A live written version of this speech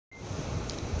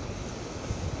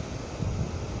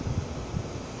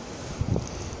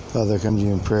Father, I come to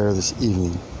you in prayer this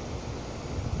evening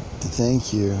to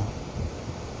thank you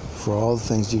for all the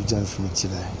things you've done for me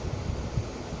today.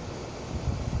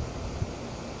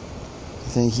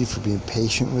 Thank you for being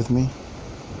patient with me,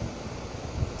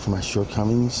 for my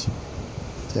shortcomings,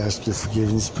 to ask your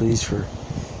forgiveness, please, for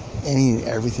any and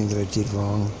everything that I did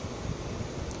wrong,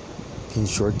 being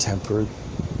short-tempered,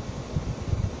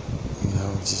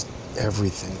 just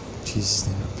everything. In Jesus'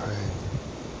 name I pray.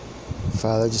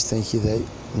 Father, I just thank you that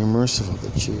you're merciful,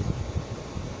 that you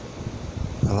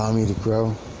allow me to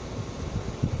grow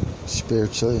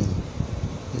spiritually, and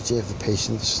that you have the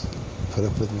patience to put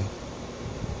up with me.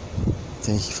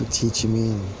 Thank you for teaching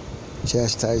me and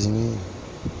chastising me.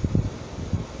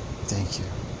 Thank you.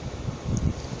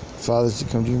 Father, as I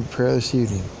come to you in prayer this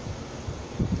evening,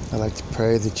 I'd like to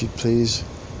pray that you'd please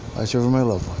watch over my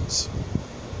loved ones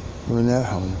who are in that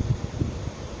home,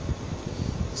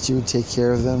 that you would take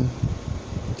care of them,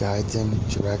 guide them,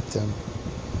 direct them,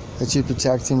 that you'd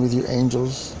protect them with your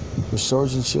angels, your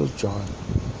swords and shields drawn,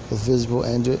 both visible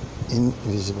and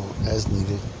invisible as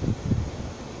needed,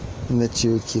 and that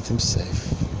you would keep them safe,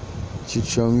 that you'd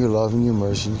show them your love and your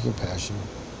mercy and your compassion,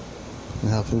 and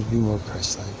help them to be more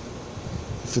Christ-like.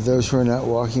 For those who are not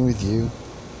walking with you,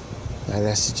 I'd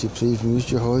ask that you please move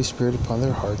your Holy Spirit upon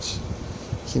their hearts,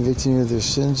 convicting them of their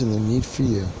sins and their need for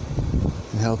you,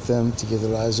 and help them to give their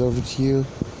lives over to you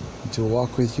and to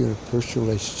walk with you in a personal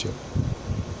relationship,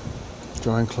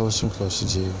 drawing closer and closer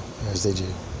to you as they do.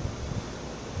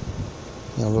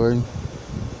 Now, Lord,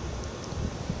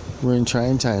 we're in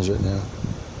trying times right now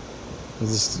with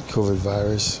this COVID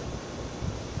virus,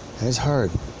 and it's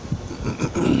hard.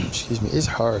 Excuse me, it's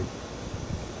hard.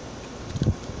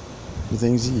 The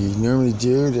things that you normally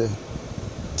do to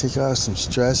take off some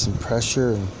stress and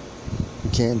pressure, and you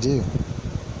can't do.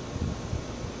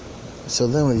 So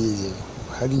then what do you do?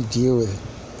 How do you deal with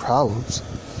problems?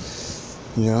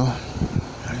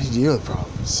 How do you deal with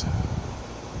problems?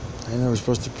 I know we're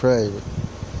supposed to pray, but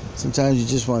sometimes you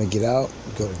just want to get out,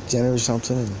 go to dinner or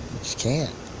something, and you just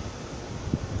can't.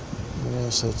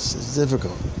 So it's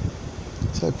difficult.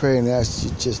 So I pray and ask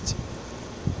you just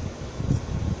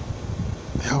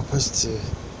help us to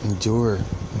endure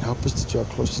and help us to draw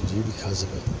closer to you because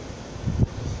of it.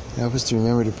 And help us to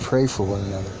remember to pray for one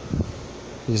another.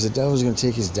 Because the devil's going to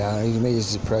take us down. He can make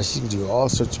us depressed. He can do all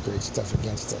sorts of great stuff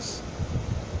against us.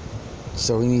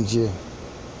 So we need you.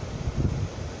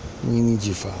 We need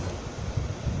you, Father,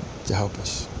 to help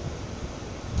us.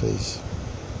 Please.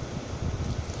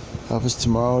 Help us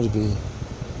tomorrow to be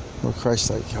more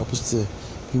Christ-like. Help us to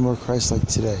be more Christ-like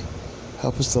today.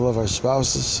 Help us to love our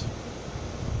spouses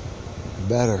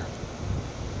better.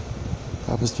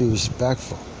 Help us to be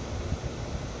respectful.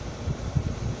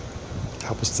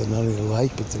 Help us to not only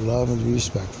like, but to love and to be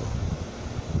respectful.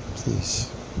 Please.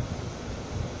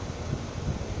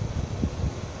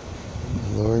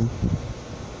 Lord,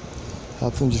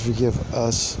 help them to forgive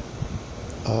us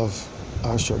of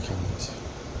our shortcomings.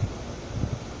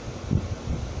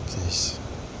 Please.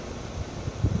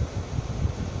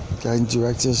 Guide and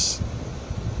direct us.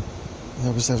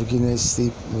 Help us have a good night's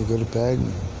sleep when we go to bed.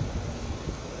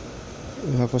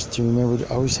 And help us to remember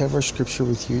to always have our scripture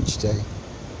with you each day.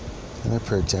 And our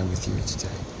prayer time with you each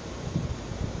day.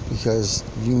 Because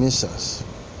you miss us.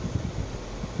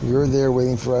 You're there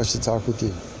waiting for us to talk with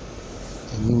you.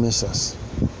 And you miss us.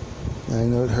 And I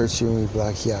know it hurts you when we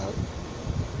black you out.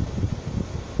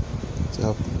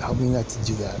 So help me not to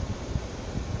do that.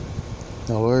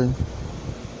 Now, Lord,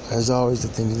 as always,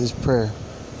 at the end of this prayer,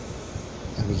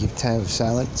 and we give time of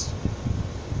silence,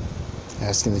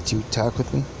 asking that you talk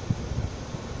with me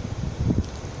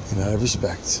in out of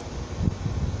respect.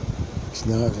 Because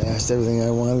now I've asked everything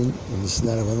I wanted, and this is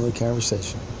not a one-way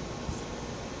conversation.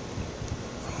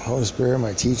 Holy Spirit,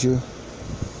 my teacher,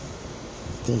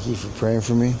 thank you for praying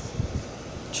for me.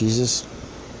 Jesus,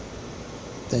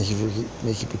 thank you for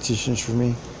making petitions for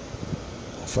me.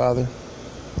 Father,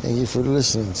 thank you for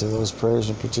listening to those prayers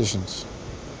and petitions.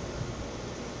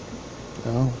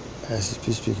 Now, I ask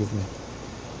you to speak with me.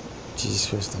 In Jesus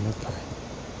Christ, I'm going to pray.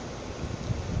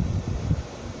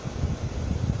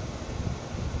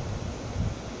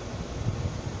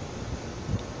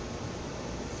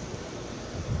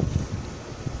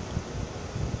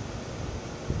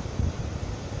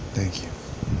 Thank you.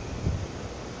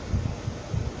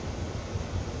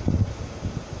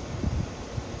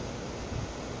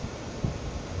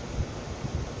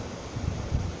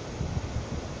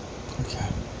 Okay.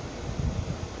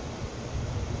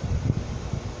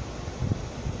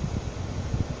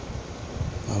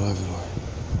 I love you, Lord.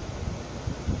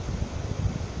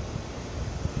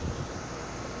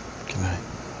 Good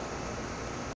night.